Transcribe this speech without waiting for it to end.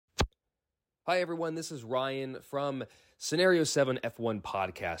Hi, everyone. This is Ryan from Scenario 7 F1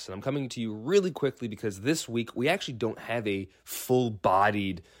 Podcast, and I'm coming to you really quickly because this week we actually don't have a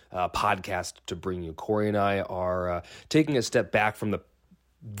full-bodied podcast to bring you. Corey and I are taking a step back from the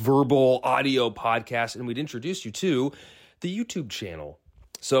verbal audio podcast, and we'd introduce you to the YouTube channel.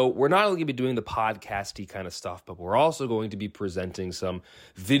 So we're not only going to be doing the podcasty kind of stuff, but we're also going to be presenting some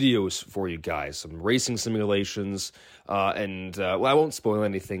videos for you guys, some racing simulations, and I won't spoil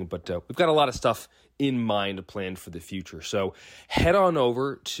anything, but we've got a lot of stuff in mind planned for the future. So head on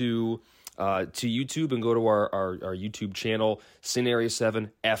over to YouTube and go to our YouTube channel, Scenario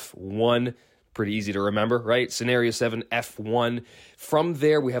 7 F1. Pretty easy to remember, right? Scenario 7 F1. From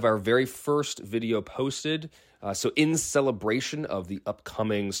there, we have our very first video posted. So in celebration of the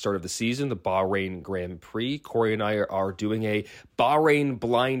upcoming start of the season, the Bahrain Grand Prix, Corey and I are doing a Bahrain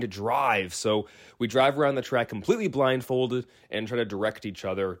blind drive. So we drive around the track completely blindfolded and try to direct each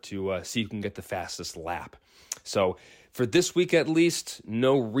other to see who can get the fastest lap. So for this week at least,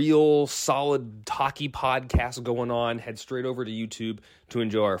 no real solid talky podcast going on. Head straight over to YouTube to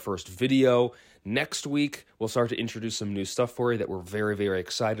enjoy our first video. Next week, we'll start to introduce some new stuff for you that we're very, very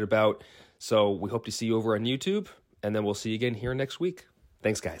excited about. So we hope to see you over on YouTube, and then we'll see you again here next week.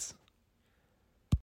 Thanks, guys.